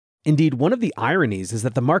Indeed, one of the ironies is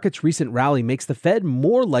that the market's recent rally makes the Fed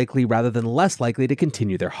more likely rather than less likely to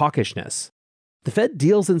continue their hawkishness. The Fed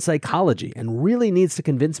deals in psychology and really needs to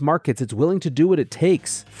convince markets it's willing to do what it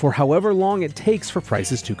takes for however long it takes for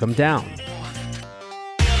prices to come down.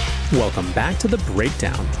 Welcome back to The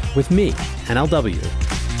Breakdown with me, NLW.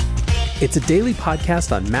 It's a daily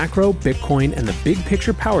podcast on macro, Bitcoin, and the big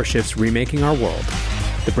picture power shifts remaking our world.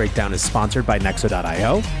 The Breakdown is sponsored by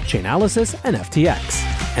Nexo.io, Chainalysis, and FTX,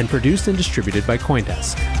 and produced and distributed by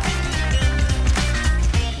CoinDesk.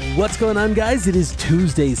 What's going on, guys? It is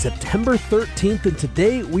Tuesday, September 13th, and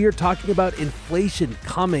today we are talking about inflation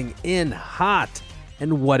coming in hot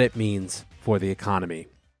and what it means for the economy.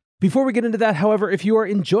 Before we get into that, however, if you are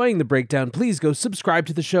enjoying The Breakdown, please go subscribe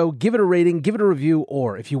to the show, give it a rating, give it a review,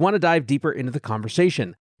 or if you want to dive deeper into the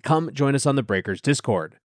conversation, come join us on the Breakers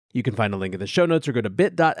Discord. You can find a link in the show notes or go to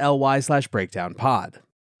bit.ly/breakdownpod.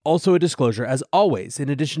 Also a disclosure, as always, in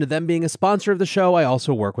addition to them being a sponsor of the show, I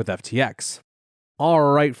also work with FTX.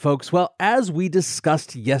 All right, folks. Well, as we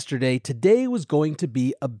discussed yesterday, today was going to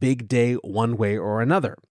be a big day one way or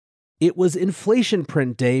another. It was inflation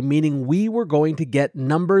print day, meaning we were going to get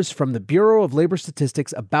numbers from the Bureau of Labor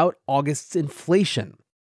Statistics about August's inflation.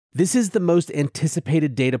 This is the most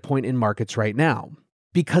anticipated data point in markets right now,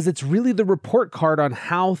 because it's really the report card on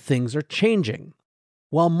how things are changing.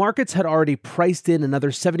 While markets had already priced in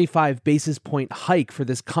another 75 basis point hike for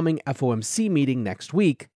this coming FOMC meeting next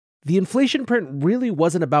week, the inflation print really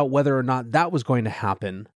wasn't about whether or not that was going to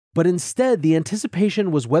happen, but instead the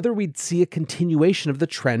anticipation was whether we'd see a continuation of the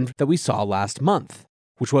trend that we saw last month,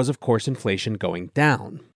 which was of course inflation going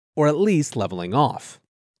down, or at least leveling off.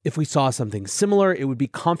 If we saw something similar, it would be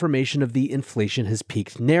confirmation of the inflation has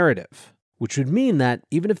peaked narrative, which would mean that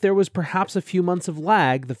even if there was perhaps a few months of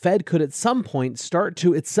lag, the Fed could at some point start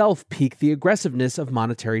to itself peak the aggressiveness of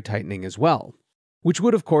monetary tightening as well, which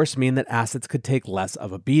would of course mean that assets could take less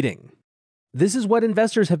of a beating. This is what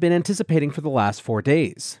investors have been anticipating for the last 4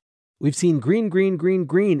 days. We've seen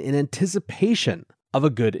green in anticipation of a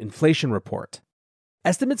good inflation report.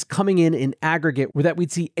 Estimates coming in aggregate were that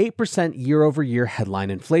we'd see 8% year-over-year headline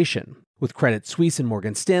inflation, with Credit Suisse and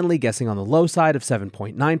Morgan Stanley guessing on the low side of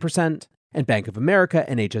 7.9%, and Bank of America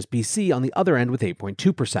and HSBC on the other end with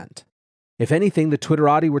 8.2%. If anything, the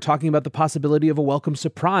Twitterati were talking about the possibility of a welcome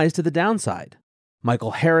surprise to the downside.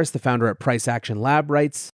 Michael Harris, the founder at Price Action Lab,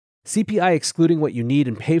 writes, CPI excluding what you need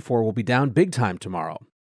and pay for will be down big time tomorrow.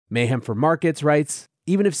 Mayhem for Markets writes,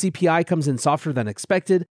 even if CPI comes in softer than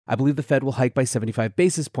expected, I believe the Fed will hike by 75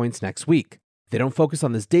 basis points next week. They don't focus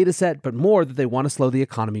on this data set, but more that they want to slow the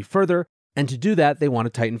economy further, and to do that, they want to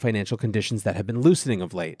tighten financial conditions that have been loosening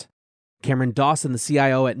of late. Cameron Dawson, the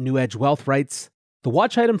CIO at New Edge Wealth, writes, the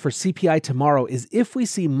watch item for CPI tomorrow is if we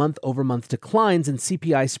see month-over-month declines in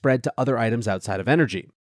CPI spread to other items outside of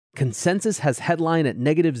energy. Consensus has headline at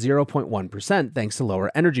negative 0.1% thanks to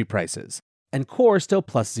lower energy prices, and core still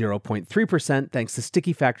plus 0.3% thanks to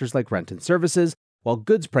sticky factors like rent and services, while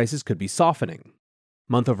goods prices could be softening.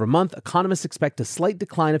 Month-over-month, economists expect a slight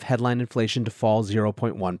decline of headline inflation to fall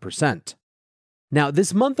 0.1%. Now,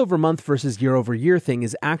 this month-over-month versus year-over-year thing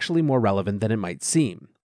is actually more relevant than it might seem.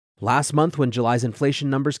 Last month, when July's inflation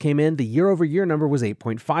numbers came in, the year-over-year number was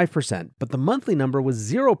 8.5%, but the monthly number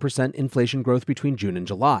was 0% inflation growth between June and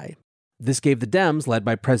July. This gave the Dems, led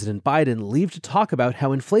by President Biden, leave to talk about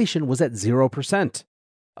how inflation was at 0%.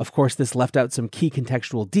 Of course, this left out some key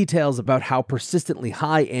contextual details about how persistently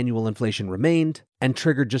high annual inflation remained, and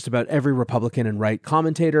triggered just about every Republican and right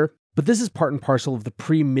commentator, but this is part and parcel of the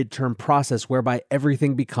pre-midterm process whereby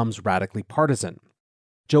everything becomes radically partisan.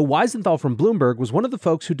 Joe Weisenthal from Bloomberg was one of the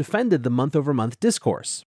folks who defended the month-over-month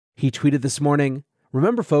discourse. He tweeted this morning,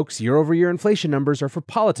 remember folks, year-over-year inflation numbers are for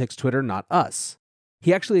politics Twitter, not us.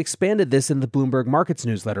 He actually expanded this in the Bloomberg Markets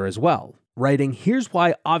newsletter as well, writing, here's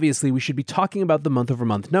why obviously we should be talking about the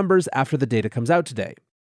month-over-month numbers after the data comes out today.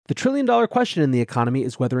 The trillion-dollar question in the economy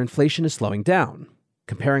is whether inflation is slowing down.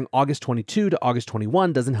 Comparing August 22 to August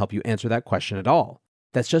 21 doesn't help you answer that question at all.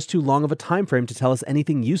 That's just too long of a time frame to tell us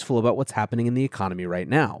anything useful about what's happening in the economy right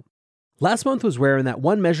now. Last month was rare in that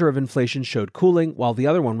one measure of inflation showed cooling while the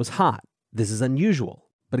other one was hot. This is unusual.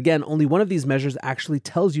 But again, only one of these measures actually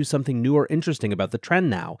tells you something new or interesting about the trend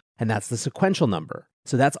now, and that's the sequential number.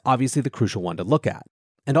 So that's obviously the crucial one to look at.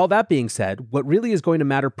 And all that being said, what really is going to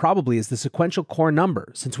matter probably is the sequential core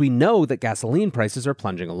number, since we know that gasoline prices are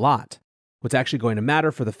plunging a lot. What's actually going to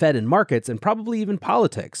matter for the Fed and markets, and probably even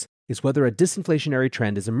politics, is whether a disinflationary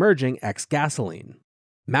trend is emerging ex-gasoline.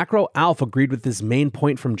 Macro Alf agreed with this main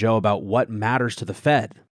point from Joe about what matters to the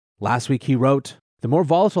Fed. Last week he wrote, the more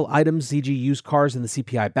volatile items, e.g. used cars in the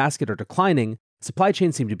CPI basket, are declining, Supply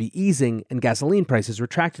chains seem to be easing, and gasoline prices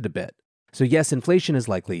retracted a bit. So yes, inflation is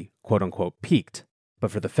likely, quote-unquote, peaked. But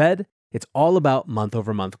for the Fed, it's all about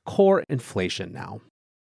month-over-month core inflation now.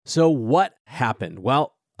 So what happened?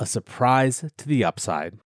 Well, a surprise to the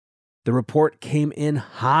upside. The report came in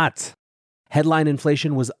hot. Headline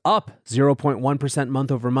inflation was up 0.1%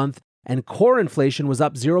 month-over-month, and core inflation was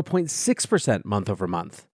up 0.6%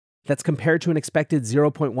 month-over-month. That's compared to an expected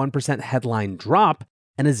 0.1% headline drop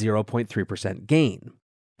and a 0.3% gain.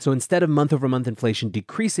 So instead of month-over-month inflation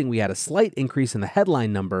decreasing, we had a slight increase in the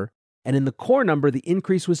headline number, and in the core number, the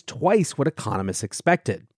increase was twice what economists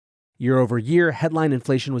expected. Year over year, headline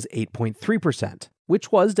inflation was 8.3%,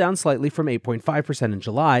 which was down slightly from 8.5% in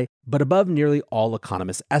July, but above nearly all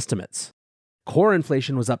economists' estimates. Core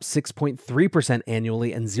inflation was up 6.3%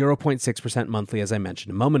 annually and 0.6% monthly, as I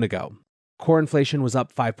mentioned a moment ago. Core inflation was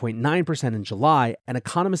up 5.9% in July, and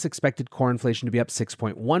economists expected core inflation to be up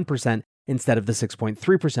 6.1% instead of the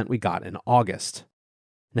 6.3% we got in August.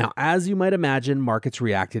 Now, as you might imagine, markets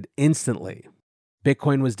reacted instantly.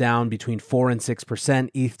 Bitcoin was down between 4 and 6%,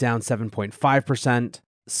 ETH down 7.5%.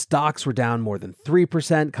 Stocks were down more than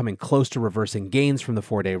 3%, coming close to reversing gains from the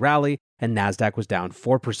 4-day rally, and NASDAQ was down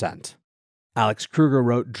 4%. Alex Kruger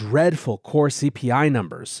wrote dreadful core CPI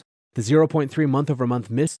numbers. The 0.3 month-over-month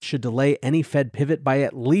miss should delay any Fed pivot by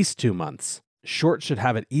at least 2 months. Short should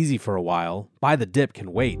have it easy for a while. Buy the dip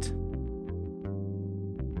can wait.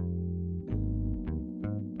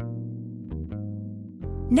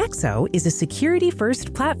 Nexo is a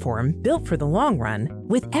security-first platform built for the long run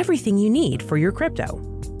with everything you need for your crypto.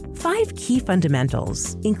 5 key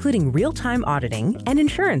fundamentals, including real-time auditing and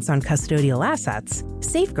insurance on custodial assets,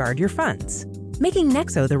 safeguard your funds, making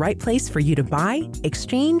Nexo the right place for you to buy,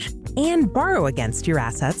 exchange, and borrow against your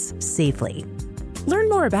assets safely. Learn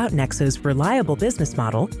more about Nexo's reliable business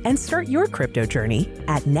model and start your crypto journey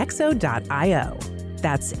at nexo.io.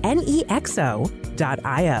 That's nexo.io.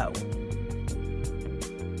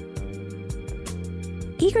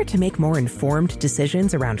 Eager to make more informed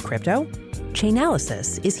decisions around crypto?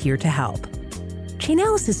 Chainalysis is here to help.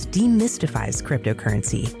 Chainalysis demystifies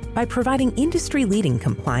cryptocurrency by providing industry-leading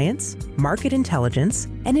compliance, market intelligence,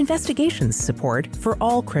 and investigations support for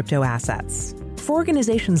all crypto assets. For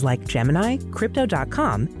organizations like Gemini,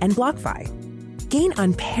 Crypto.com, and BlockFi. Gain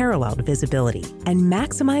unparalleled visibility and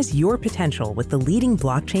maximize your potential with the leading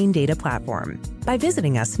blockchain data platform by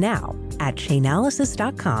visiting us now at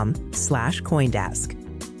chainalysis.com/Coindesk.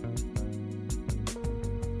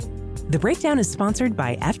 The breakdown is sponsored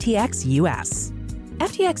by FTX US.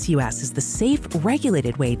 FTX US is the safe,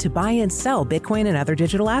 regulated way to buy and sell Bitcoin and other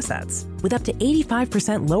digital assets, with up to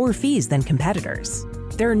 85% lower fees than competitors.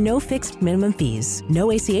 There are no fixed minimum fees,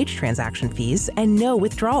 no ACH transaction fees, and no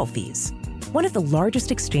withdrawal fees. One of the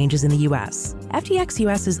largest exchanges in the US, FTX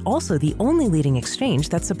US is also the only leading exchange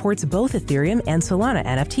that supports both Ethereum and Solana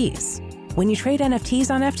NFTs. When you trade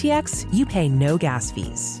NFTs on FTX, you pay no gas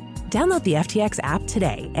fees. Download the FTX app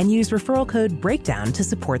today and use referral code BREAKDOWN to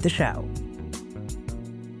support the show.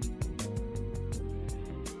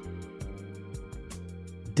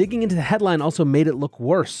 Digging into the headline also made it look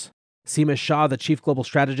worse. Seema Shah, the chief global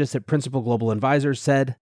strategist at Principal Global Advisors,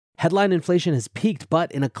 said, "Headline inflation has peaked, but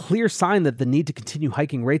in a clear sign that the need to continue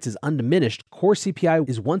hiking rates is undiminished, core CPI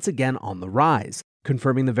is once again on the rise,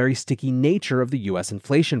 confirming the very sticky nature of the U.S.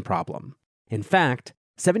 inflation problem. In fact,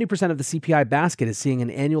 70% of the CPI basket is seeing an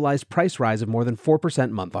annualized price rise of more than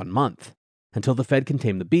 4% month on month. Until the Fed can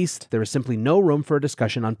tame the beast, there is simply no room for a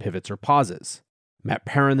discussion on pivots or pauses." Matt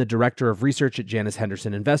Perrin, the director of research at Janus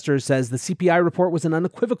Henderson Investors, says the CPI report was an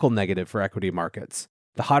unequivocal negative for equity markets.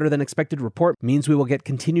 The hotter-than-expected report means we will get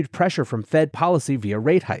continued pressure from Fed policy via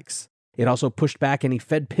rate hikes. It also pushed back any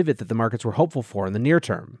Fed pivot that the markets were hopeful for in the near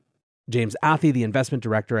term. James Athey, the investment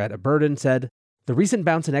director at Aberdeen, said, "The recent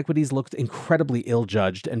bounce in equities looked incredibly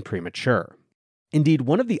ill-judged and premature." Indeed,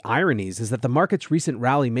 one of the ironies is that the market's recent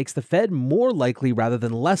rally makes the Fed more likely rather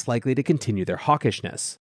than less likely to continue their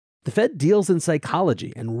hawkishness. The Fed deals in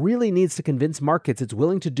psychology and really needs to convince markets it's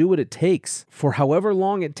willing to do what it takes for however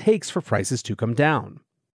long it takes for prices to come down.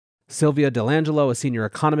 Sylvia Delangelo, a senior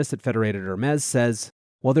economist at Federated Hermes, says,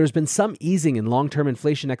 "While there's been some easing in long-term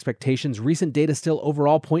inflation expectations, recent data still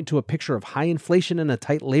overall point to a picture of high inflation and a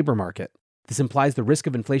tight labor market. This implies the risk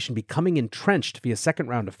of inflation becoming entrenched via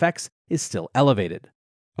second-round effects is still elevated.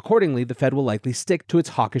 Accordingly, the Fed will likely stick to its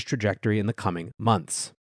hawkish trajectory in the coming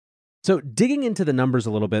months." So digging into the numbers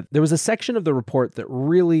a little bit, there was a section of the report that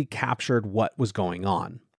really captured what was going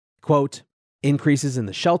on. Quote, "Increases in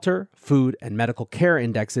the shelter, food, and medical care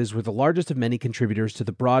indexes were the largest of many contributors to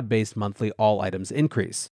the broad-based monthly all items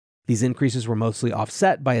increase. These increases were mostly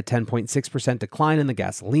offset by a 10.6% decline in the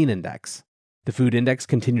gasoline index. The food index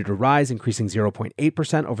continued to rise, increasing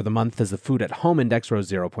 0.8% over the month as the food at home index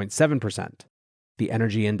rose 0.7%. The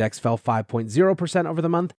energy index fell 5.0% over the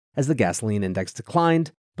month as the gasoline index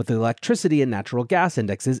declined, but the electricity and natural gas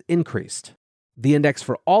indexes increased. The index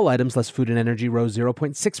for all items less food and energy rose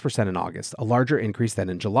 0.6% in August, a larger increase than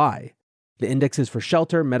in July. The indexes for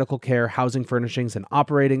shelter, medical care, housing furnishings and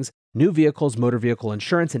operatings, new vehicles, motor vehicle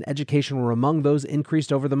insurance, and education were among those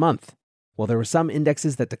increased over the month. While there were some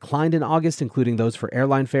indexes that declined in August, including those for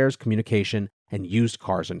airline fares, communication, and used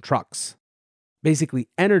cars and trucks. Basically,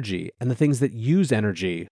 energy and the things that use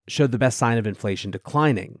energy showed the best sign of inflation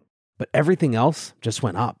declining, but everything else just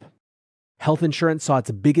went up. Health insurance saw its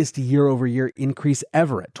biggest year-over-year increase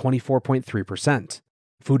ever at 24.3%.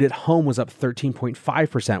 Food at home was up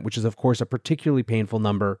 13.5%, which is of course a particularly painful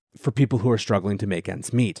number for people who are struggling to make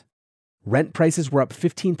ends meet. Rent prices were up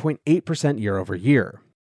 15.8% year-over-year.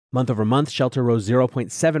 Month-over-month, shelter rose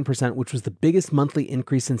 0.7%, which was the biggest monthly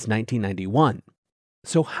increase since 1991.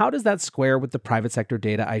 So how does that square with the private sector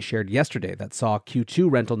data I shared yesterday that saw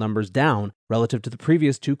Q2 rental numbers down relative to the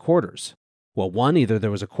previous 2 quarters? Well, 1, either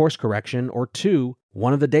there was a course correction, or 2,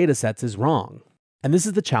 one of the data sets is wrong. And this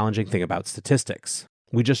is the challenging thing about statistics.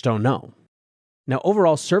 We just don't know. Now,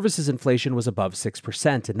 overall services inflation was above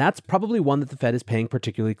 6%, and that's probably one that the Fed is paying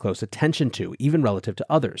particularly close attention to, even relative to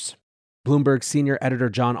others. Bloomberg senior editor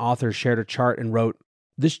John Authers shared a chart and wrote,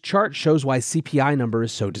 "This chart shows why CPI number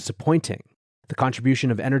is so disappointing. The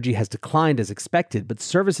contribution of energy has declined as expected, but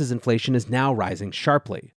services inflation is now rising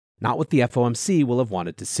sharply, not what the FOMC will have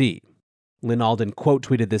wanted to see." Lynn Alden quote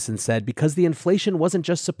tweeted this and said, "Because the inflation wasn't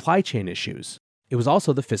just supply chain issues, it was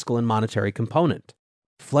also the fiscal and monetary component.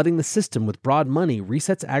 Flooding the system with broad money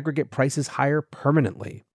resets aggregate prices higher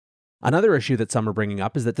permanently." Another issue that some are bringing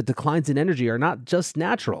up is that the declines in energy are not just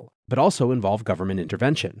natural, but also involve government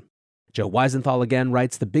intervention. Joe Weisenthal again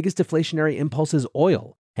writes, "The biggest deflationary impulse is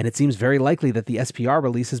oil, and it seems very likely that the SPR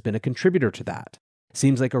release has been a contributor to that.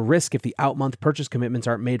 Seems like a risk if the out-month purchase commitments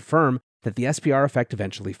aren't made firm that the SPR effect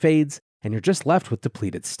eventually fades, and you're just left with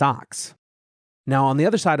depleted stocks." Now, on the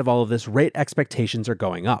other side of all of this, rate expectations are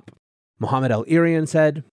going up. Mohamed El-Erian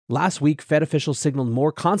said, "Last week, Fed officials signaled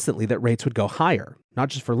more constantly that rates would go higher, not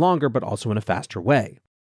just for longer, but also in a faster way.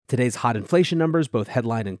 Today's hot inflation numbers, both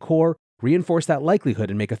headline and core, reinforce that likelihood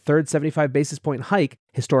and make a third 75 basis point hike,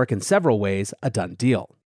 historic in several ways, a done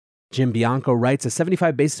deal." Jim Bianco writes, "A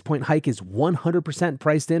 75 basis point hike is 100%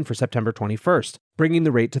 priced in for September 21st, bringing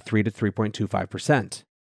the rate to 3 to 3.25%.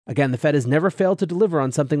 Again, the Fed has never failed to deliver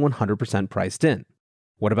on something 100% priced in.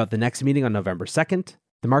 What about the next meeting on November 2nd?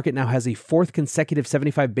 The market now has a 4th consecutive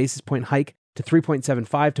 75 basis point hike to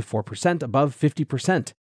 3.75 to 4% above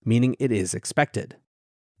 50%, meaning it is expected."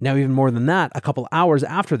 Now, even more than that, a couple hours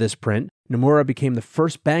after this print, Nomura became the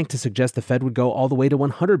first bank to suggest the Fed would go all the way to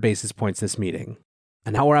 100 basis points this meeting.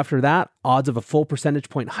 An hour after that, odds of a full percentage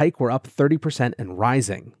point hike were up 30% and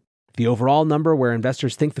rising. The overall number where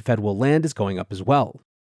investors think the Fed will land is going up as well.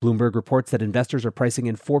 Bloomberg reports that investors are pricing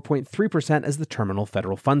in 4.3% as the terminal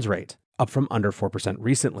federal funds rate, up from under 4%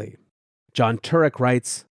 recently. John Turek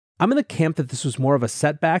writes, "I'm in the camp that this was more of a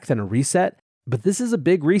setback than a reset, but this is a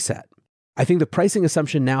big reset. I think the pricing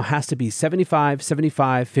assumption now has to be 75,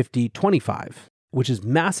 75, 50, 25, which is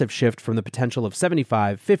massive shift from the potential of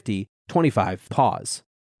 75, 50, 25 pause.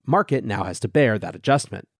 Market now has to bear that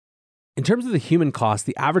adjustment." In terms of the human cost,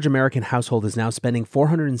 the average American household is now spending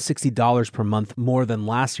 $460 per month more than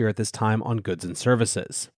last year at this time on goods and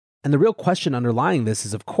services. And the real question underlying this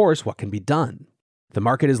is, of course, what can be done? The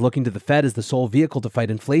market is looking to the Fed as the sole vehicle to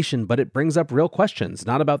fight inflation, but it brings up real questions,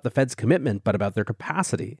 not about the Fed's commitment, but about their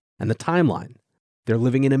capacity and the timeline. They're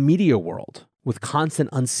living in a media world with constant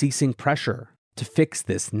unceasing pressure to fix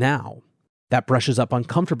this now. That brushes up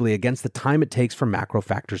uncomfortably against the time it takes for macro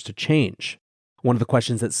factors to change. One of the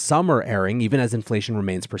questions that some are airing, even as inflation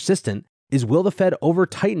remains persistent, is will the Fed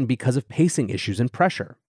over-tighten because of pacing issues and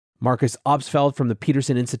pressure? Marcus Obstfeld from the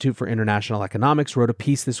Peterson Institute for International Economics wrote a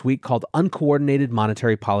piece this week called "Uncoordinated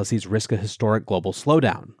Monetary Policies Risk a Historic Global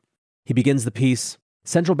Slowdown." He begins the piece,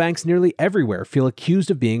 "Central banks nearly everywhere feel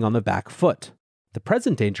accused of being on the back foot. The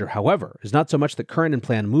present danger, however, is not so much that current and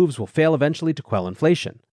planned moves will fail eventually to quell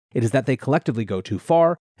inflation. It is that they collectively go too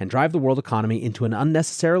far and drive the world economy into an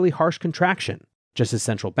unnecessarily harsh contraction. Just as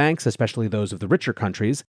central banks, especially those of the richer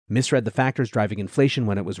countries, misread the factors driving inflation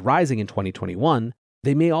when it was rising in 2021,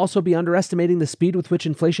 they may also be underestimating the speed with which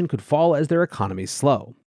inflation could fall as their economies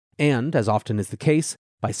slow. And, as often is the case,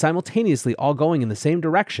 by simultaneously all going in the same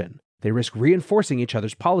direction, they risk reinforcing each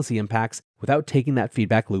other's policy impacts without taking that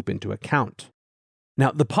feedback loop into account."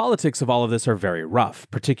 Now, the politics of all of this are very rough,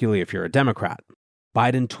 particularly if you're a Democrat.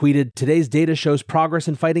 Biden tweeted, "Today's data shows progress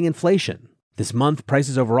in fighting inflation. This month,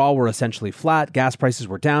 prices overall were essentially flat, gas prices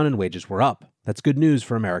were down, and wages were up. That's good news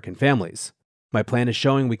for American families. My plan is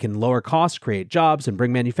showing we can lower costs, create jobs, and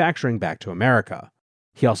bring manufacturing back to America.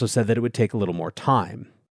 He also said that it would take a little more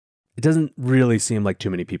time. It doesn't really seem like too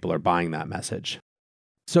many people are buying that message.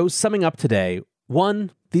 So summing up today,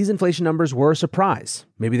 1, these inflation numbers were a surprise.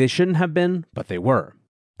 Maybe they shouldn't have been, but they were.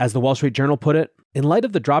 As the Wall Street Journal put it, in light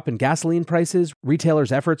of the drop in gasoline prices,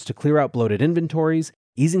 retailers' efforts to clear out bloated inventories,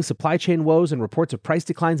 easing supply chain woes, and reports of price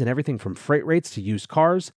declines in everything from freight rates to used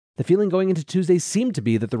cars, the feeling going into Tuesday seemed to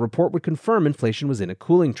be that the report would confirm inflation was in a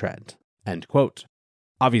cooling trend. End quote.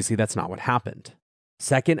 Obviously, that's not what happened.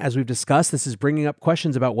 Second, as we've discussed, this is bringing up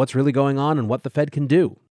questions about what's really going on and what the Fed can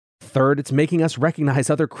do. Third, it's making us recognize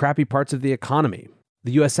other crappy parts of the economy.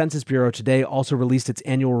 The U.S. Census Bureau today also released its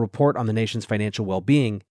annual report on the nation's financial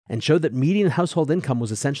well-being and showed that median household income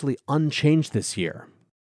was essentially unchanged this year.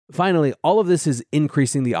 Finally, all of this is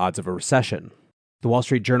increasing the odds of a recession. The Wall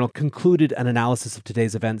Street Journal concluded an analysis of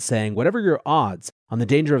today's event saying, whatever your odds on the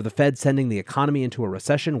danger of the Fed sending the economy into a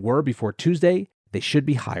recession were before Tuesday, they should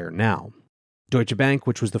be higher now. Deutsche Bank,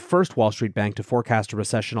 which was the first Wall Street bank to forecast a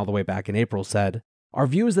recession all the way back in April, said, "Our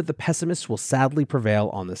view is that the pessimists will sadly prevail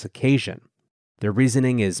on this occasion." Their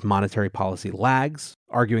reasoning is monetary policy lags,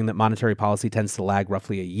 arguing that monetary policy tends to lag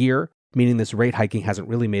roughly a year, meaning this rate hiking hasn't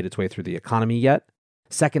really made its way through the economy yet.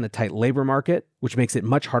 Second, a tight labor market, which makes it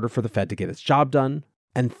much harder for the Fed to get its job done.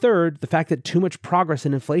 And third, the fact that too much progress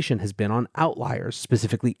in inflation has been on outliers,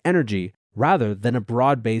 specifically energy, rather than a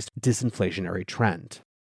broad-based disinflationary trend.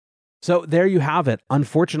 So there you have it.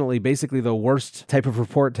 Unfortunately, basically the worst type of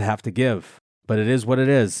report to have to give. But it is what it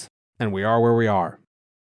is, and we are where we are.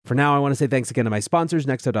 For now, I want to say thanks again to my sponsors,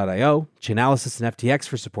 Nexo.io, Chainalysis, and FTX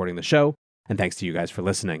for supporting the show, and thanks to you guys for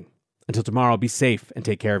listening. Until tomorrow, be safe and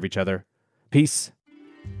take care of each other. Peace.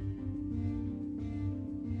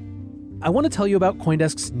 I want to tell you about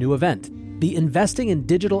CoinDesk's new event, the Investing in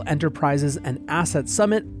Digital Enterprises and Assets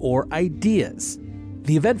Summit, or IDEAS.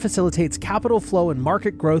 The event facilitates capital flow and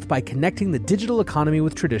market growth by connecting the digital economy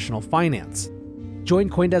with traditional finance.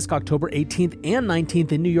 Join CoinDesk October 18th and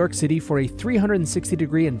 19th in New York City for a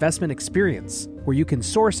 360-degree investment experience where you can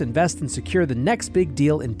source, invest, and secure the next big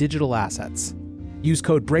deal in digital assets. Use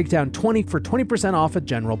code BREAKDOWN20 for 20% off a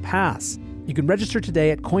general pass. You can register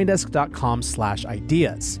today at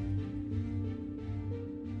coindesk.com/ideas.